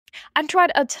I've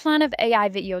tried a ton of AI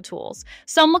video tools.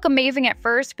 Some look amazing at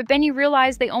first, but then you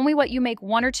realize they only let you make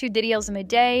 1 or 2 videos in a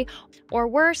day, or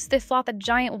worse, they flop the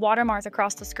giant watermarks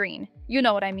across the screen. You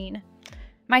know what I mean.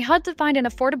 My hunt to find an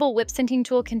affordable lip syncing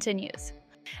tool continues.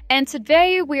 And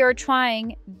today we are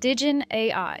trying Digen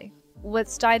AI.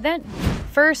 Let's dive in.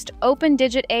 First, open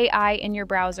Digen AI in your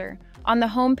browser. On the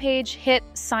home page, hit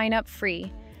Sign Up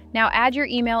Free. Now add your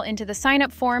email into the sign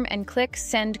up form and click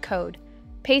Send Code.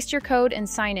 Paste your code and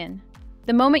sign in.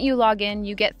 The moment you log in,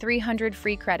 you get 300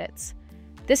 free credits.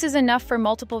 This is enough for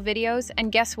multiple videos,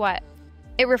 and guess what?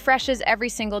 It refreshes every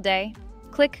single day.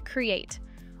 Click Create.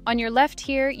 On your left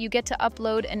here, you get to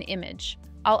upload an image.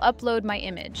 I'll upload my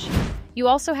image. You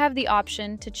also have the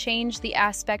option to change the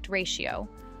aspect ratio.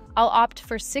 I'll opt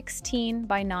for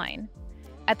 16:9.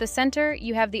 At the center,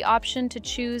 you have the option to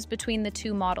choose between the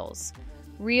 2 models.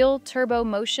 Real Turbo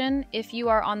Motion if you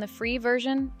are on the free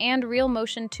version, and Real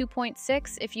Motion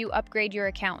 2.6 if you upgrade your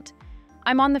account.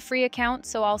 I'm on the free account,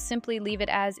 so I'll simply leave it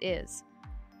as is.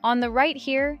 On the right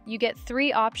here, you get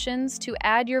 3 options to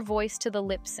add your voice to the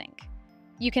lip sync.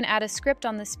 You can add a script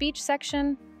on the speech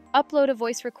section, upload a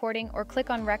voice recording, or click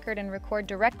on record and record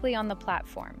directly on the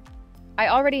platform. I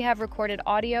already have recorded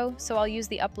audio, so I'll use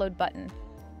the upload button.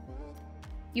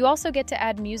 You also get to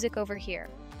add music over here.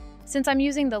 Since I'm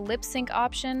using the lip sync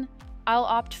option, I'll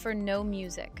opt for no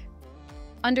music.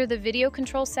 Under the video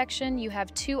control section, you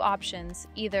have 2 options,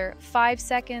 either 5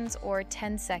 seconds or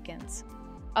 10 seconds.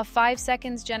 A 5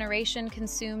 seconds generation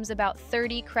consumes about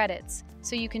 30 credits,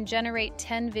 so you can generate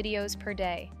 10 videos per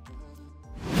day.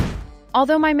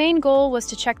 Although my main goal was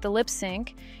to check the lip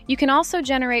sync, you can also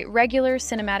generate regular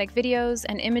cinematic videos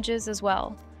and images as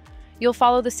well. You'll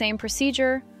follow the same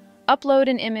procedure, upload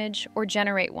an image or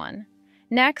generate one.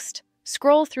 Next,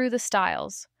 scroll through the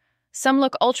styles. Some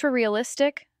look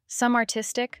ultra-realistic, some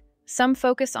artistic, some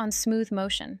focus on smooth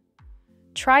motion.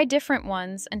 Try different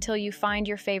ones until you find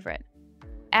your favorite.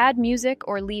 Add music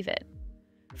or leave it.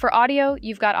 For audio,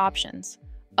 you've got options.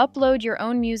 Upload your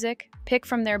own music, pick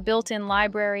from their built-in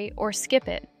library, or skip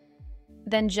it.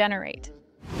 Then generate.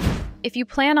 If you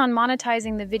plan on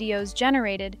monetizing the videos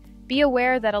generated, be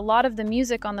aware that a lot of the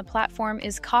music on the platform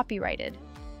is copyrighted.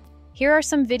 Here are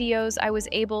some videos I was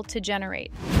able to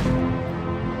generate.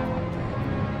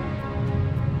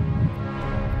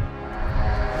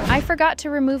 I forgot to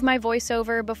remove my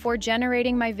voiceover before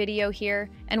generating my video here,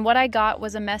 and what I got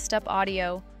was a messed up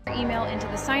audio. Email into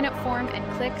the sign up form and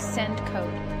click Send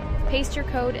Code. Paste your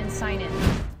code and sign in.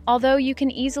 Although you can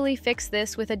easily fix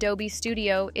this with Adobe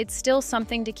Studio, it's still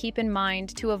something to keep in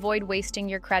mind to avoid wasting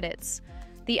your credits.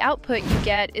 The output you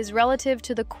get is relative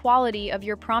to the quality of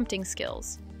your prompting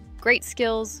skills. Great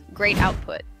skills, great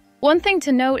output. One thing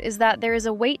to note is that there is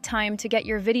a wait time to get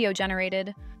your video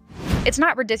generated. It's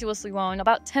not ridiculously long,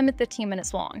 about 10 to 15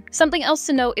 minutes long. Something else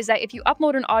to note is that if you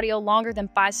upload an audio longer than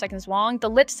 5 seconds long, the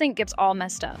lip sync gets all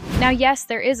messed up. Now yes,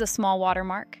 there is a small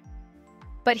watermark.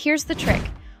 But here's the trick.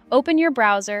 Open your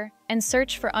browser and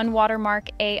search for Unwatermark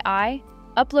AI,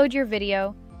 upload your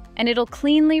video, and it'll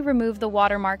cleanly remove the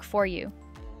watermark for you.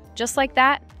 Just like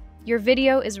that, your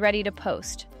video is ready to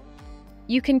post.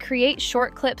 You can create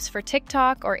short clips for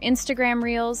TikTok or Instagram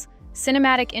Reels,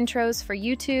 cinematic intros for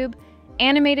YouTube,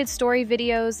 animated story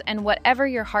videos, and whatever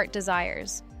your heart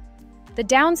desires. The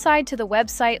downside to the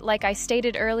website, like I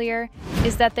stated earlier,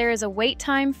 is that there is a wait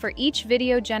time for each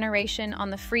video generation on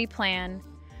the free plan.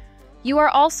 You are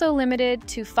also limited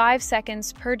to 5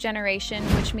 seconds per generation,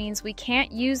 which means we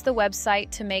can't use the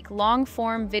website to make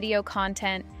long-form video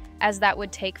content, as that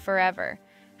would take forever.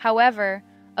 However,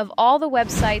 of all the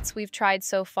websites we've tried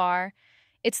so far,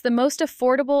 it's the most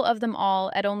affordable of them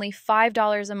all at only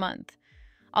 $5 a month.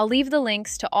 I'll leave the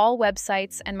links to all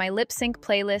websites and my lip sync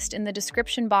playlist in the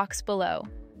description box below.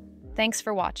 Thanks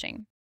for watching.